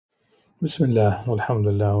بسم الله والحمد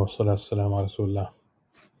لله والصلاة والسلام على رسول الله.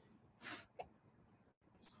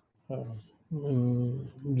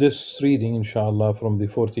 This reading, inshallah, from the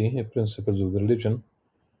 40 Principles of the Religion,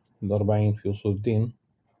 الأربعين في أصول الدين,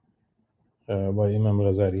 by Imam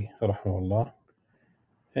Al-Ghazali, rahimahullah.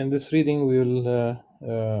 And this reading we will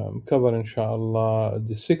cover, inshallah,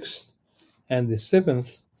 the sixth and the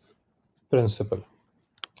seventh principle,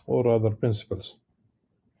 or rather principles.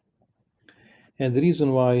 And the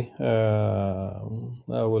reason why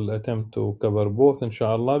I will attempt to cover both,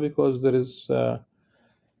 inshallah, because there is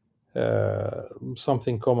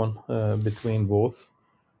something common between both,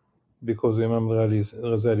 because Imam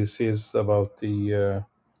Ghazali says about the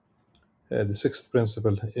sixth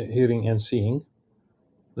principle, hearing and seeing,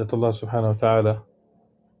 that Allah subhanahu wa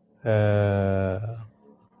ta'ala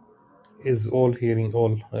is all hearing,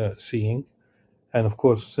 all seeing. And of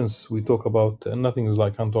course, since we talk about nothing is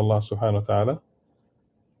like unto Allah subhanahu wa ta'ala,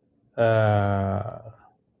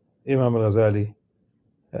 Imam Al-Ghazali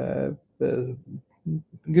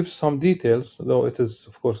gives some details, though it is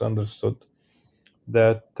of course understood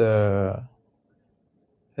that Allah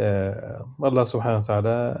subhanahu wa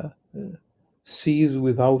ta'ala sees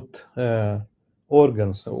without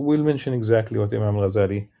organs. We'll mention exactly what Imam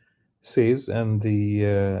Ghazali says, and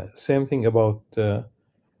the same thing about the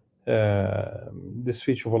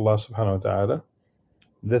speech of Allah subhanahu wa ta'ala,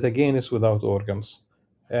 that again is without organs.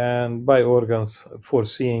 And by organs, for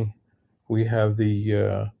seeing, we have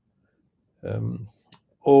the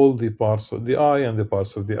all the parts of the eye and the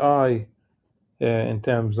parts of the eye, in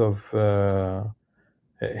terms of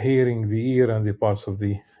hearing, the ear and the parts of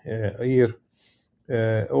the ear,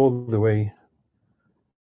 all the way,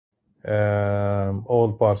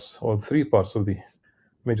 all three parts of the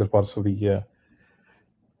major parts of the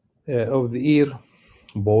ear,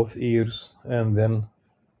 both ears, and then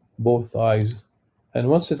both eyes. And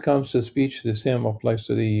once it comes to speech, the same applies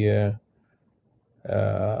to the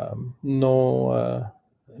no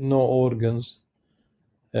organs,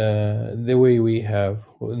 the way we have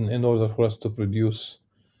in order for us to produce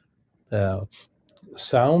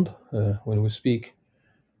sound. When we speak,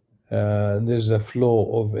 there's a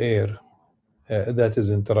flow of air that is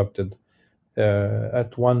interrupted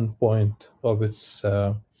at one point of its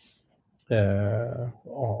on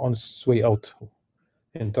its way out,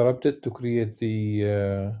 interrupted to create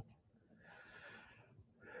the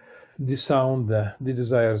sound, the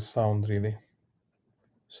desired sound, really.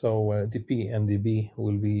 So the P and the B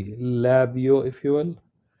will be labio, if you will,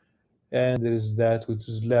 and there is that which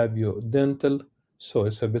is labiodental, so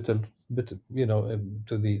it's a bit, to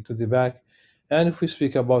the back. And if we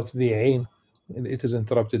speak about the ain, it is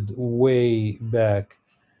interrupted way back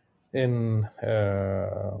in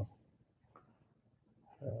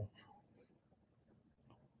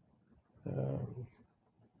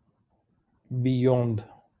beyond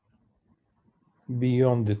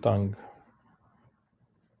the tongue.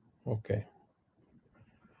 Okay.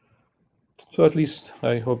 So at least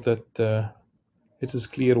I hope that it is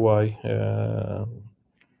clear why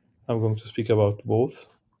I'm going to speak about both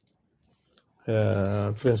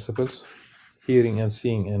principles, hearing and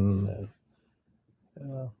seeing, in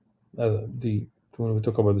when we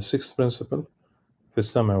talk about the sixth principle, في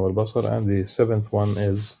السمع والبصر, and the seventh one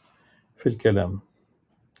is في الكلام.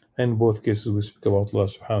 In both cases we speak about Allah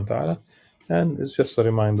subhanahu wa ta'ala, and it's just a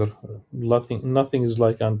reminder, nothing is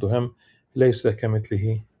like unto him, ليس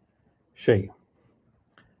كمثله شيء.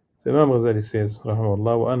 Imam Ghazali says,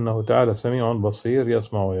 rahimahullah, وأنه تعالى سميع بصير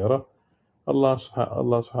يسمع ويرى. Allah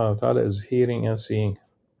subhanahu wa ta'ala is hearing and seeing.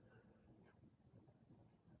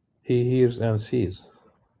 He hears and sees.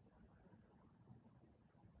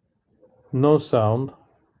 No sound,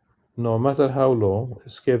 no matter how low,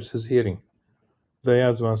 escapes his hearing. لا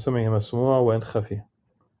يعزب عن سمعه مسموع وإن خفي.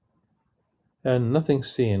 And nothing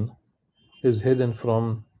seen is hidden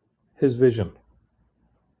from his vision.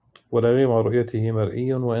 ولا يغيب عن رؤيته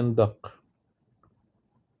مرئي وإن دق.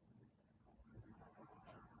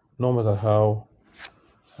 No matter how,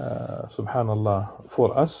 subhanallah,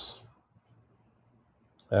 for us,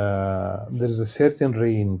 there is a certain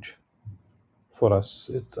range for us.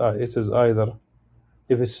 It is either,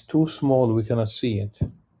 if it's too small, we cannot see it.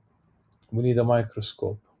 We need a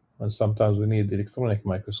microscope, and sometimes we need electronic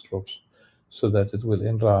microscopes, so that it will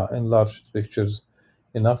enlarge pictures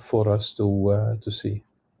enough for us to see.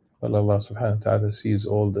 Well, Allah subhanahu wa ta'ala sees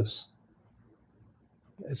all this.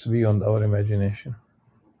 It's beyond our imagination.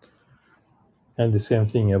 And the same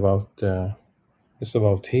thing about, it's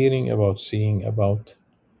about hearing, about seeing, about,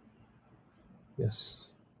 yes.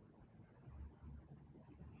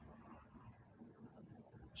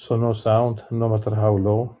 So no sound, no matter how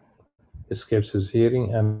low, escapes his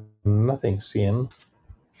hearing, and nothing seen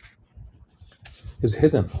is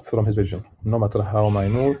hidden from his vision, no matter how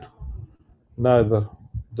minute. Neither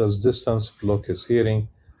does distance block his hearing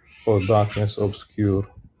or darkness obscure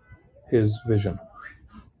his vision.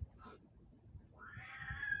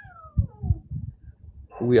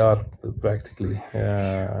 We are practically,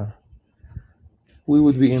 we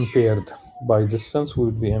would be impaired by distance, we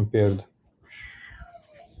would be impaired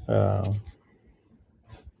uh,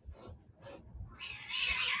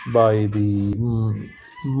 by the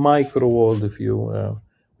micro world. If you,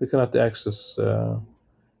 we cannot access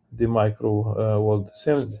the micro world.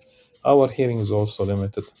 Same, our hearing is also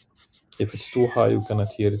limited. If it's too high, we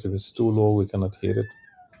cannot hear it. If it's too low, we cannot hear it.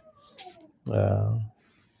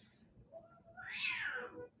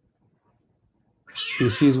 He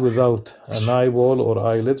sees without an eyeball or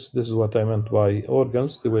eyelids. This is what I meant by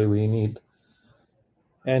organs, the way we need.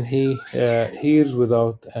 And he hears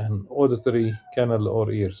without an auditory canal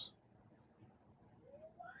or ears.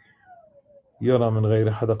 يرى من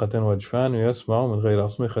غير حدقة وجفان ويسمع من غير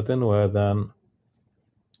أصمخة وآذان.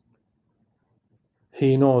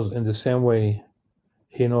 He knows in the same way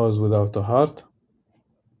he knows without a heart.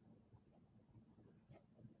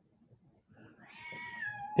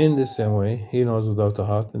 In the same way he knows without a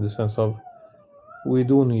heart, in the sense of we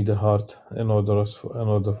do need a heart in order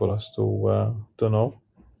for us to know.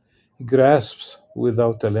 He grasps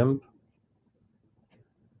without a limb.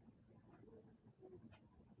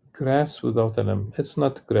 Grasp without a limb. It's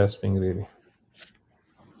not grasping really.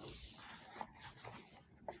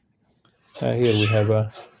 Here we have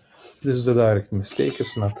a. This is a direct mistake.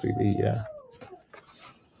 It's not really.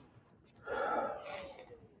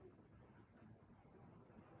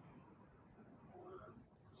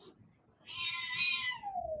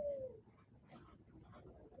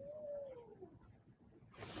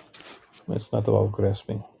 It's not about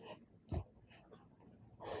grasping.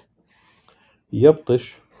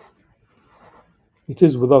 يبطش. It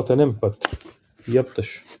is without an limb, but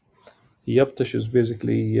يبطش. Yabtish is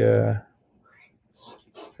basically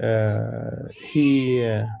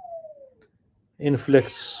he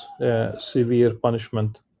inflicts severe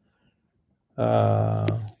punishment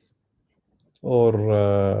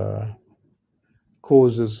or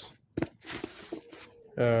causes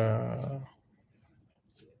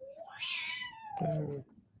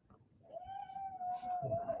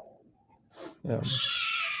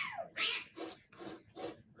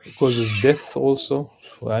causes death also.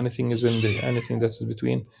 So anything that is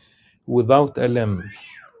between. Without a limb,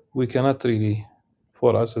 we cannot really,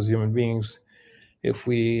 for us as human beings, if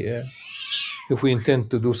we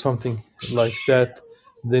intend to do something like that,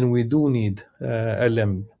 then we do need a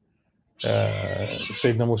limb.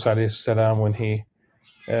 Sayyidina Musa alayhi salam, when he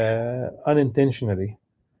unintentionally,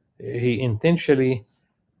 he intentionally,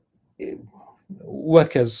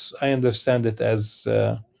 work as I understand it as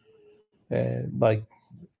like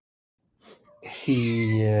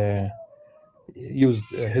he used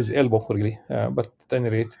his elbow really, but at any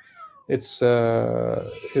rate, it's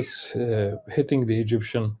hitting the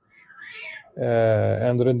Egyptian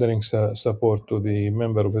and rendering support to the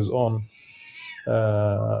member of his own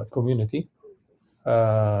community.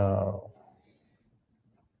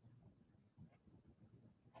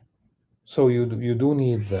 So you do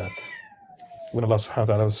need that. When Allah subhanahu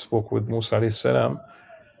wa ta'ala spoke with Musa alayhi salam,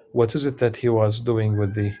 what is it that he was doing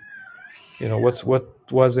with the, what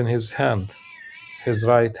was in his hand, his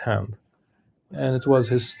right hand, and it was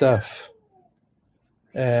his staff.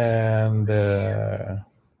 And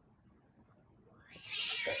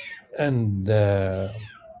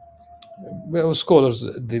well, scholars,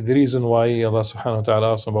 the reason why Allah subhanahu wa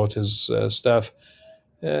ta'ala asked about his staff,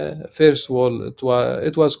 first of all,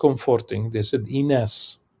 it was comforting. They said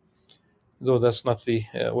inas, though that's not the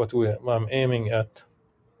what I'm aiming at.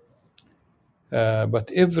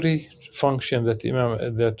 But every function that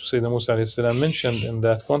Sayyidina Musa alayhi salam mentioned in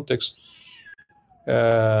that context,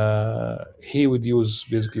 he would use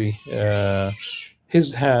basically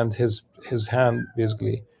his hand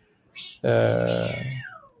basically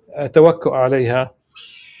أتوكأ عليها,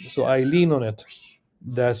 so I lean on it.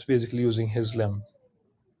 That's basically using his limb.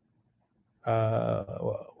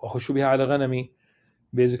 وأخش بها على غنمي,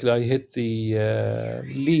 basically I hit the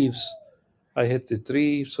leaves, I hit the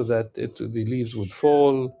tree so that the leaves would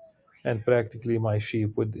fall and practically my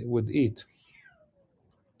sheep would eat.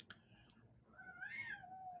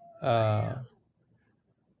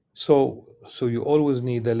 So you always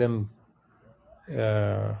need a limb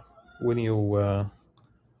when you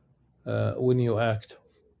act,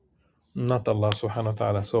 not Allah subhanahu wa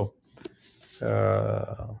ta'ala. So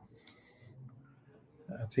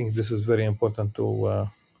I think this is very important to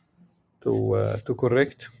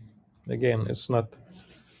correct. Again, it's not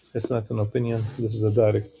an opinion. This is a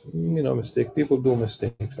direct, mistake. People do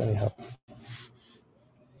mistakes anyhow.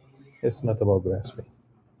 It's not about grasping.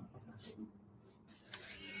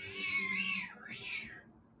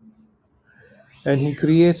 And he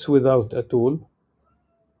creates without a tool.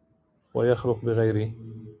 ويخلق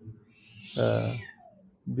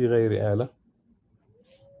بغير آلة.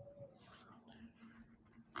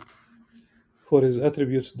 For his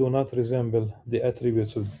attributes do not resemble the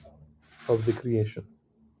attributes of the creation.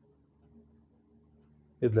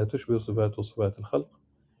 إذ لا تشبه صفاته صفات الخلق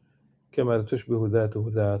كما لا تشبه ذاته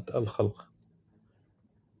ذات الخلق.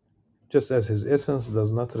 Just as his essence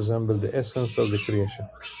does not resemble the essence of the creation.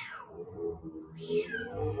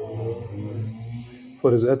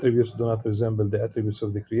 For his attributes do not resemble the attributes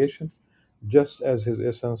of the creation, just as his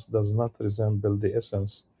essence does not resemble the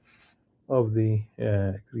essence of the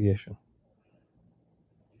creation.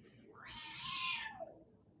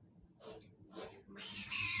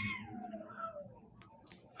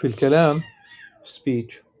 في الكلام,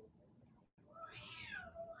 speech,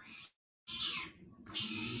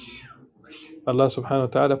 Allah subhanahu wa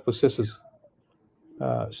ta'ala possesses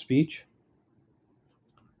speech.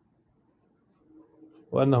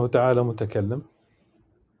 وأنه تعالى متكلم.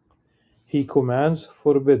 He commands,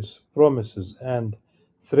 forbids, promises, and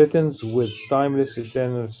threatens with timeless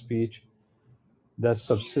eternal speech that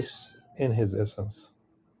subsists in his essence.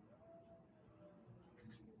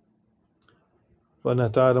 وأنه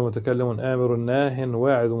تعالى متكلم آمر ناه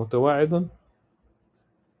واعد متواعد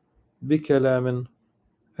بكلام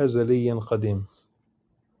أزلي قديم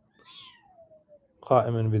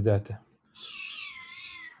قائم بذاته.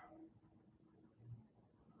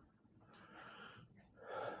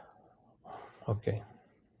 Okay.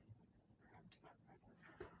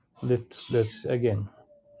 Let's again.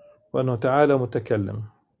 وأنه تعالى متكلم.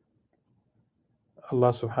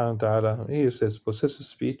 Allah subhanahu wa ta'ala, he says, possesses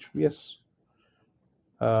speech, yes.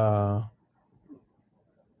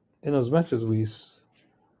 In as much as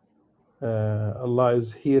Allah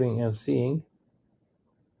is hearing and seeing,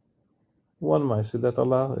 one might say that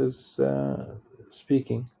Allah is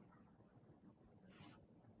speaking.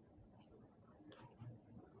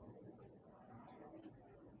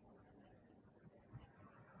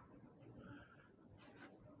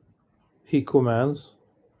 He commands,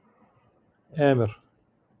 Amir,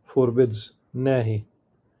 forbids, Nahi,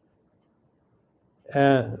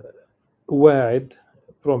 Wa'id,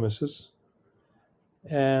 promises,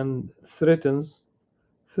 and threatens.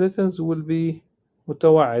 Threatens will be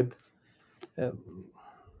Mutawa'id,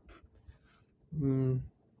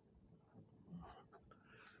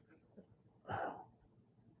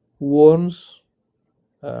 warns,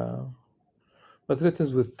 but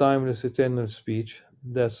threatens with timeless eternal speech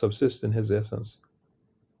that subsists in his essence.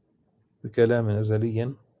 بكلام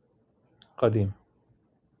أزلي قديم.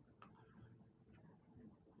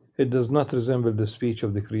 It does not resemble the speech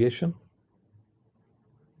of the creation.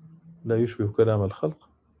 لا يشبه كلام الخلق.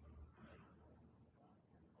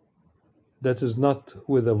 That is not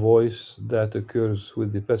with a voice that occurs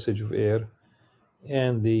with the passage of air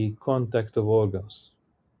and the contact of organs.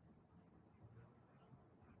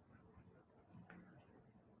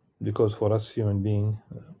 Because for us human beings,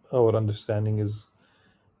 our understanding is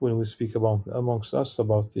when we speak amongst us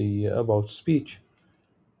about speech,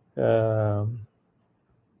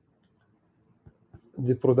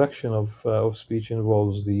 the production of speech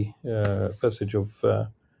involves the passage of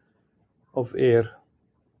air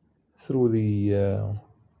through the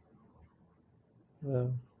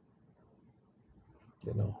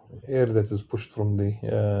air that is pushed from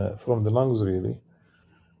the lungs, really.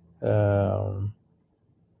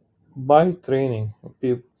 By training,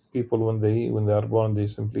 people when they are born, they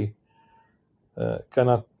simply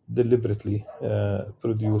cannot deliberately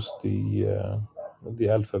produce the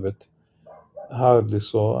alphabet. Hardly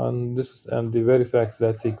so, and the very fact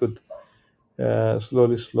that they could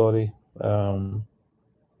slowly,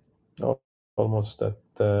 almost at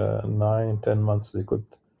 9-10 months, they could,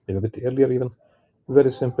 maybe a bit earlier even,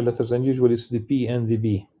 very simple letters, and usually it's the P and the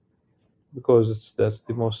B, because that's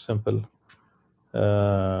the most simple.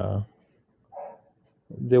 They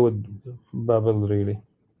would babble really.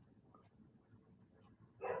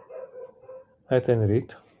 at any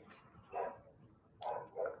rate.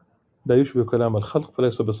 لا يشبه كلام الخلق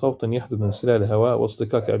فليس بصوت يحدث من انسلال هواء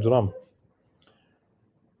واصطكاك أجرام.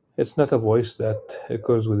 It's not a voice that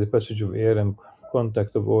occurs with the passage of air and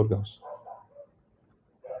contact of organs,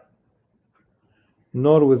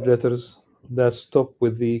 nor with letters that stop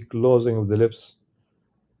with the closing of the lips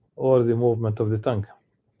or the movement of the tongue.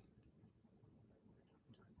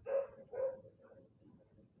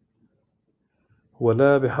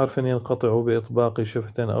 ولا بحرف ينقطع بإطباق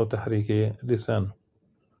شفة أو تحريك لسان.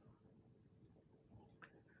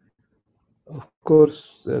 Of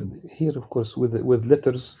course, here, of course, with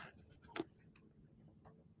letters,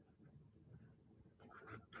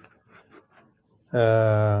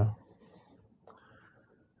 though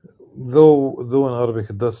in Arabic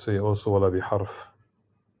it does say also ولا بحرف,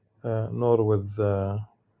 nor with a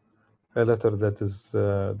letter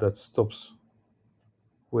that stops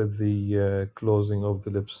with the closing of the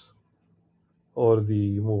lips or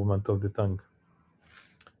the movement of the tongue.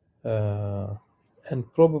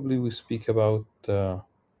 And probably we speak about a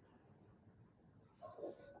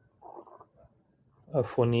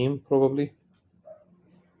phoneme, probably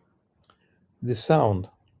the sound,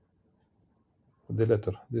 the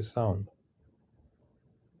letter, the sound.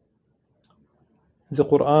 The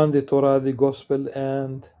Quran, the Torah, the Gospel,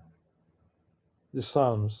 and the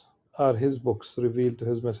Psalms are his books revealed to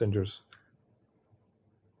his messengers.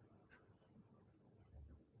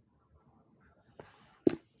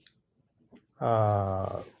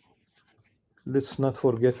 Let's not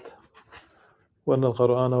forget وأن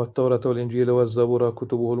القرآن والتوراة والإنجيل والزبور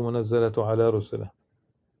كتبه المنزلة على رسله.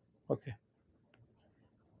 Okay.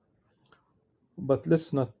 But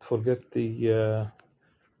let's not forget the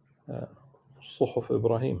صحف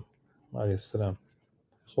إبراهيم عليه السلام.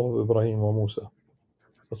 صحف إبراهيم وموسى.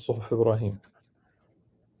 صحف إبراهيم.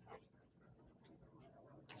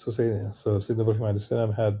 So Sayyidina Ibrahim عليه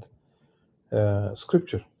السلام had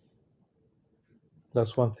scripture.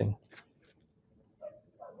 That's one thing.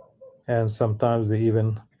 And sometimes they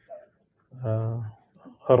even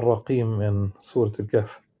Al-Raqim in Surah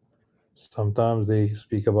Al-Kahf. Sometimes they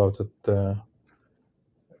speak about it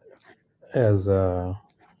as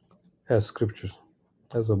scriptures,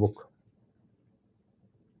 as a book.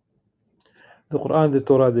 The Quran, the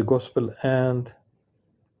Torah, the Gospel, and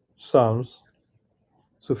Psalms.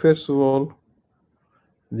 So first of all,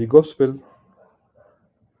 the Gospel,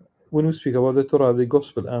 when we speak about the Torah, the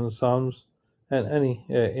Gospel, and Psalms, and any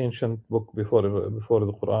ancient book before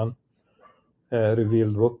the Quran,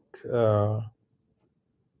 revealed book,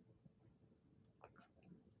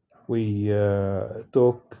 we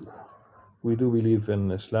do believe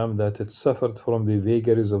in Islam that it suffered from the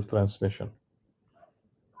vagaries of transmission.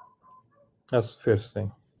 That's the first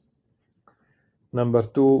thing. Number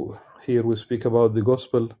two, here we speak about the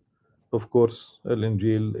Gospel. Of course,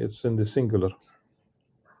 Al-Injil, it's in the singular,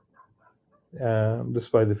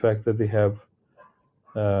 despite the fact that they have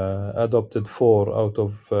adopted 4 out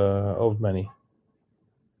of many.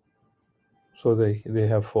 So they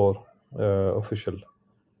have 4 official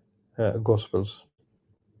Gospels.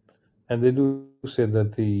 And they do say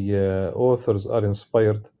that the authors are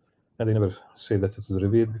inspired, and they never say that it is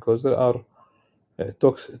revealed, because there are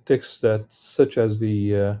texts that, such as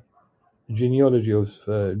the genealogy of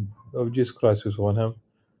Jesus Christ, who's on him,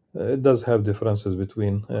 it does have differences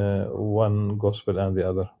between one gospel and the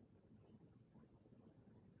other,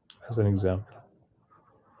 as an example.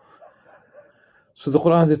 So the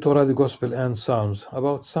Quran, the Torah, the Gospel, and Psalms.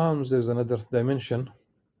 About Psalms, there's another dimension.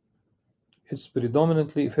 It's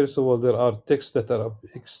predominantly, first of all, there are texts that are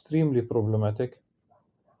extremely problematic.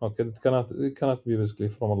 Okay, it cannot be basically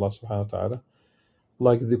from Allah subhanahu wa ta'ala.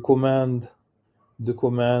 Like the command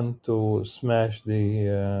to smash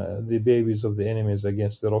the babies of the enemies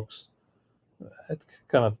against the rocks. It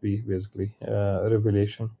cannot be basically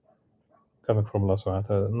revelation coming from Allah subhanahu wa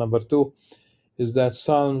ta'ala. Number two is that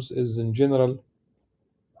Psalms is in general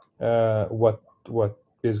what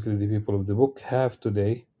basically the people of the book have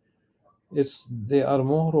today. They are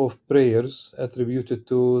more of prayers attributed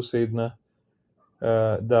to Sayyidina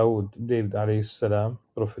David alayhi salam,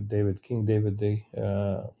 Prophet David, King David, they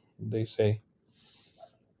say.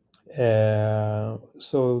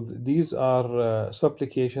 So these are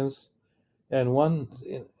supplications, and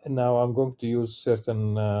now I'm going to use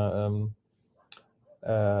certain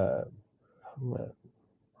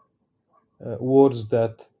words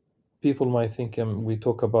that people might think we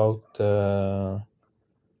talk about.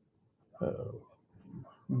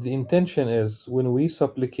 The intention is, when we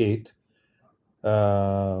supplicate,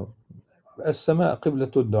 السماء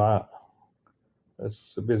قبلة الدعاء.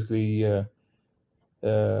 It's basically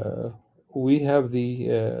we have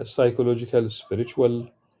the psychological, spiritual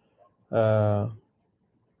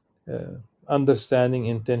understanding,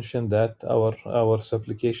 intention that our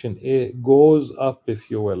supplication goes up,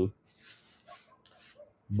 if you will.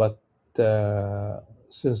 But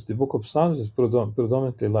since the book of Psalms is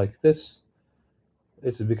predominantly like this,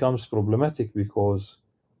 it becomes problematic, because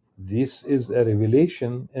this is a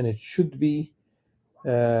revelation, and it should be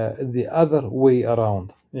the other way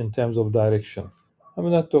around in terms of direction. I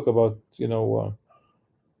mean, not talk about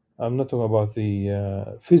I'm not talking about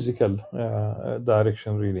the physical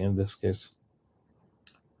direction, really, in this case.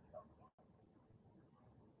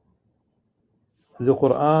 The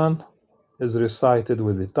Quran is recited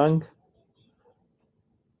with the tongue,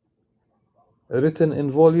 written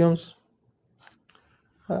in volumes,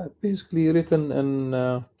 basically written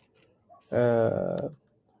uh,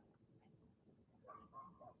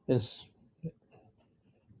 in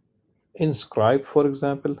inscribed, for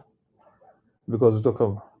example, because we talk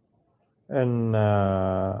of in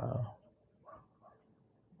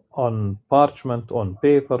on parchment, on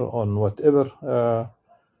paper, on whatever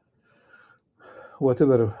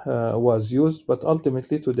was used. But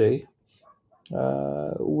ultimately, today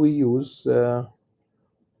we use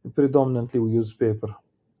predominantly we use paper.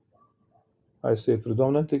 I say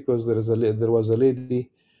predominantly because there was a lady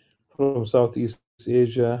from Southeast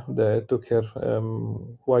Asia that it took her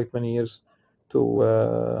quite many years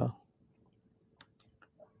to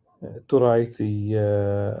write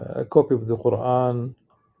a copy of the Quran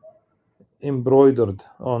embroidered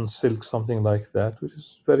on silk, something like that, which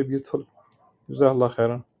is very beautiful. Jazakallah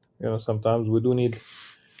khairan. Sometimes we do need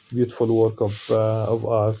beautiful work of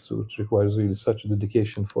art, which requires really such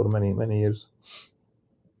dedication for many many years,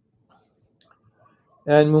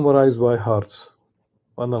 and memorized by hearts.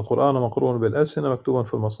 وأن القرآن مقروء بالألسنة مكتوبا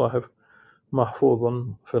في المصاحف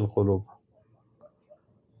محفوظ في القلوب.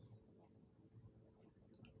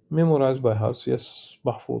 Memorized by hearts, yes,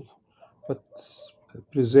 محفوظ, but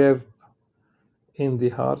preserved in the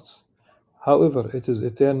hearts. However, it is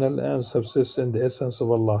eternal and subsists in the essence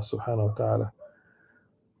of Allah subhanahu wa ta'ala.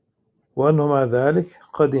 وأنه مع ذلك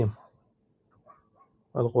قديم.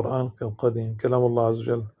 القرآن كالقديم كلام الله عز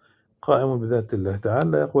وجل قائم بذات الله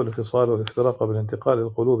تعالى، لا يقبل الفصال والافتراق بالانتقال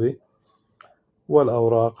للقلوب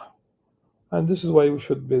والأوراق. And this is why we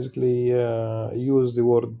should basically use the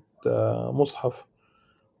word mushaf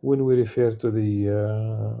when we refer to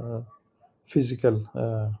the physical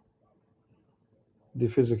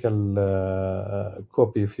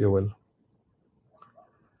copy, if you will.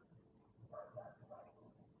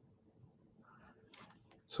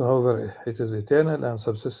 So, however, it is eternal and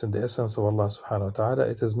subsists in the essence of Allah subhanahu wa ta'ala.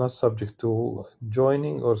 It is not subject to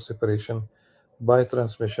joining or separation by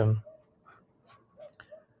transmission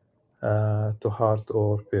to heart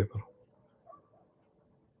or paper.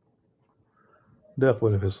 ده يقبل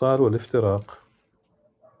الانفصال والافتراق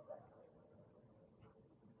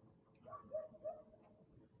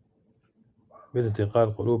بالانتقال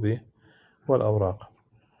القلوب والأوراق.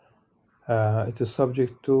 It is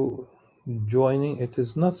subject to joining. It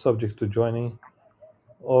is not subject to joining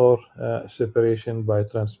or separation by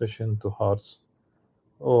transmission to hearts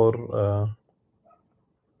or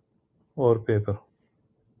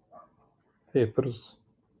papers.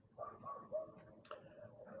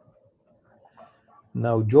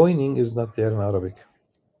 Now, joining is not there in Arabic.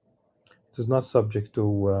 It is not subject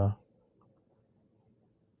to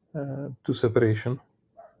separation.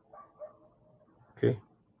 Okay.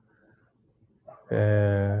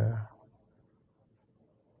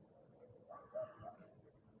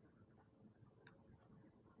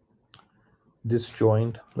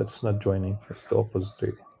 Disjoined, but it's not joining. It's the opposite,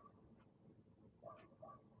 really.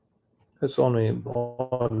 It's only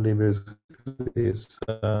basically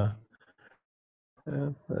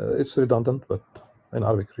it's redundant, but in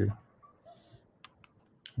Arabic, really.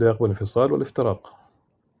 ده يقبل الانفصال والافتراق.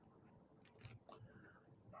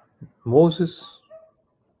 Moses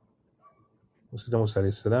عليه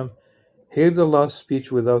السلام heard Allah's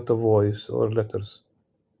speech without a voice or letters,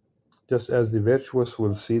 just as the virtuous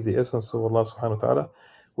will see the essence of Allah subhanahu wa ta'ala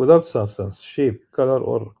without substance, shape, color,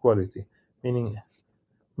 or quality,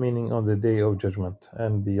 meaning on the day of judgment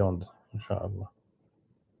and beyond, inshallah.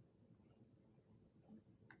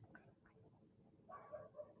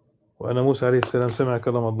 وأن موسى عليه السلام سمع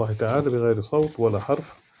كلام الله تعالى بغير صوت ولا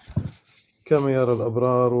حرف، كما يرى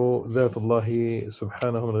الأبرار ذات الله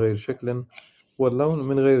سبحانه من غير شكل واللون،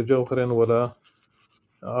 من غير جوهر ولا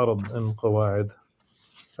عرض من قواعد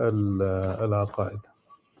العقائد.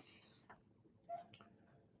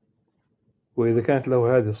 وإذا كانت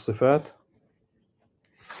له هذه الصفات،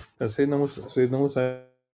 سيدنا موسى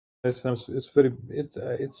it's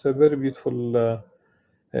a very beautiful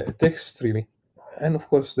text, really. And of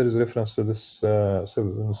course there is reference to this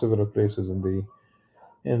in several places in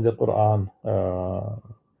the Quran,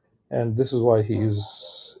 and this is why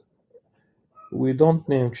we don't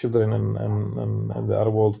name children in the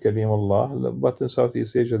Arab world Kareem Allah, but in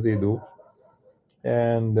Southeast Asia they do,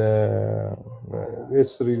 and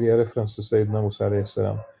it's really a reference to Sayyidina Musa alayhi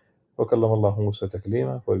salam. وَكَلَّمَ اللَّهُ مُوسَى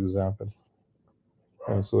تَكْلِيمًا, for example,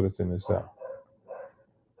 in Surah An-Nisa.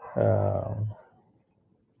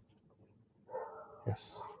 Yes.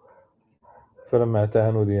 فلما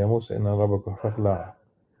أتاها نودي يا موسى إن ربك فاخلع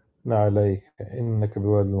عليك إنك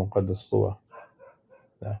بواد المقدس طوى.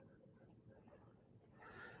 Yeah.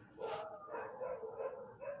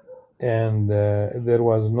 And there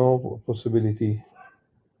was no possibility.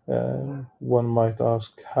 One might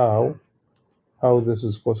ask how this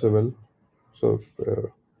is possible. So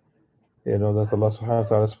that Allah subhanahu wa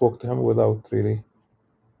ta'ala spoke to him without really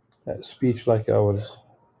speech like ours.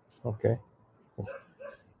 Okay.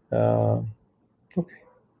 Okay.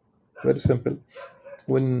 Very simple.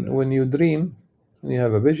 When you dream, when you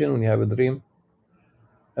have a vision, when you have a dream,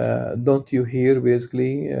 don't you hear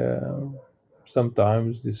basically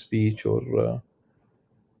sometimes the speech or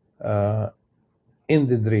in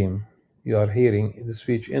the dream you are hearing the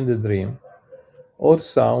speech in the dream or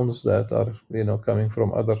sounds that are coming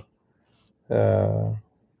from other uh,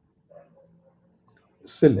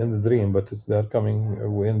 still in the dream, but they're coming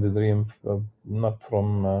in the dream not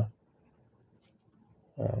from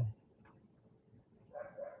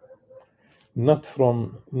not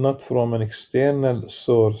from an external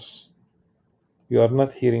source. You are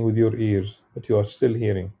not hearing with your ears, but you are still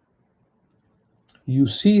hearing. You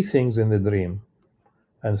see things in the dream,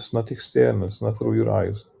 and it's not external, it's not through your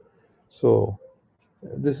eyes. So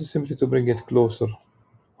this is simply to bring it closer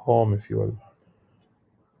home, if you will.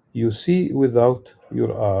 You see without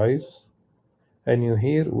your eyes, and you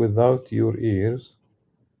hear without your ears.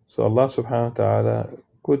 So Allah subhanahu wa ta'ala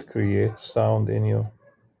could create sound in you.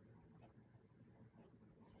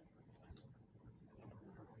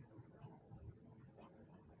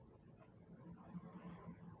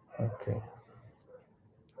 Okay.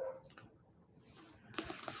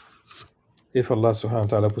 If Allah subhanahu wa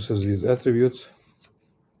ta'ala possesses these attributes,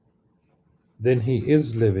 then He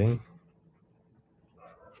is living,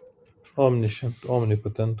 omniscient,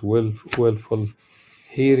 omnipotent, willful,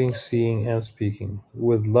 hearing, seeing, and speaking,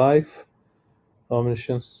 with life,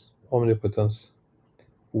 omniscience, omnipotence,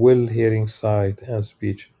 will, hearing, sight, and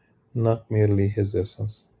speech, not merely His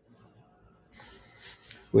essence.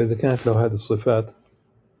 وإذا كانت له هذه الصفات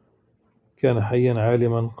كان حيا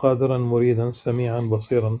عالما قادرا مريدا سميعا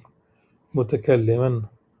بصيرا متكلما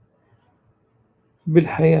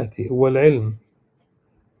بالحياة والعلم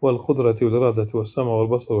والقدرة والإرادة والسمع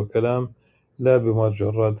والبصر والكلام لا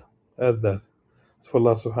بمجرد الذات. So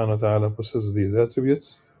Allah subhanahu wa ta'ala possesses these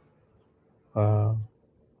attributes.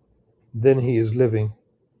 Then He is living,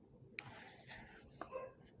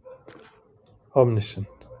 omniscient,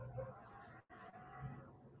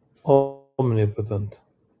 omnipotent,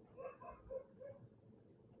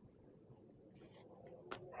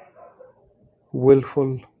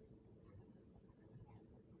 willful,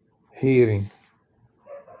 hearing,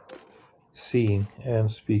 seeing, and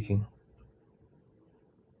speaking.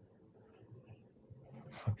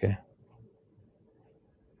 Okay.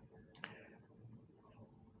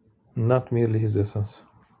 Not merely His essence.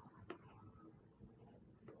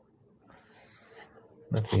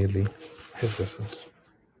 Not merely His essence.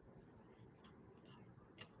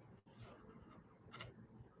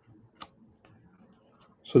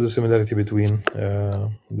 So the similarity between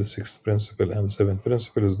the sixth principle and the seventh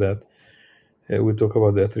principle is that we talk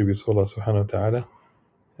about the attributes of Allah subhanahu wa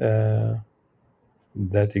ta'ala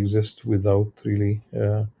that exist without really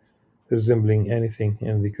resembling anything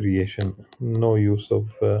in the creation. No use of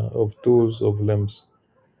tools, of limbs,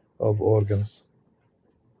 of organs.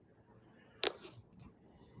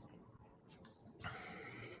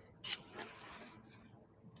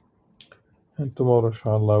 And tomorrow,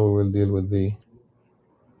 inshallah, we will deal with the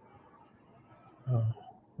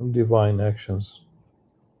divine actions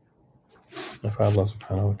of Allah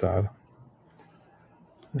subhanahu wa ta'ala.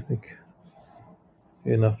 I think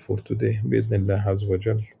enough for today. بإذن الله عز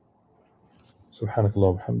وجل. سبحانك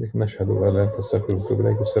اللهم وبحمدك نشهد أن لا إله إلا أنت نستغفرك ونتوب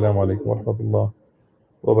إليك. والسلام عليكم ورحمة الله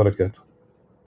وبركاته.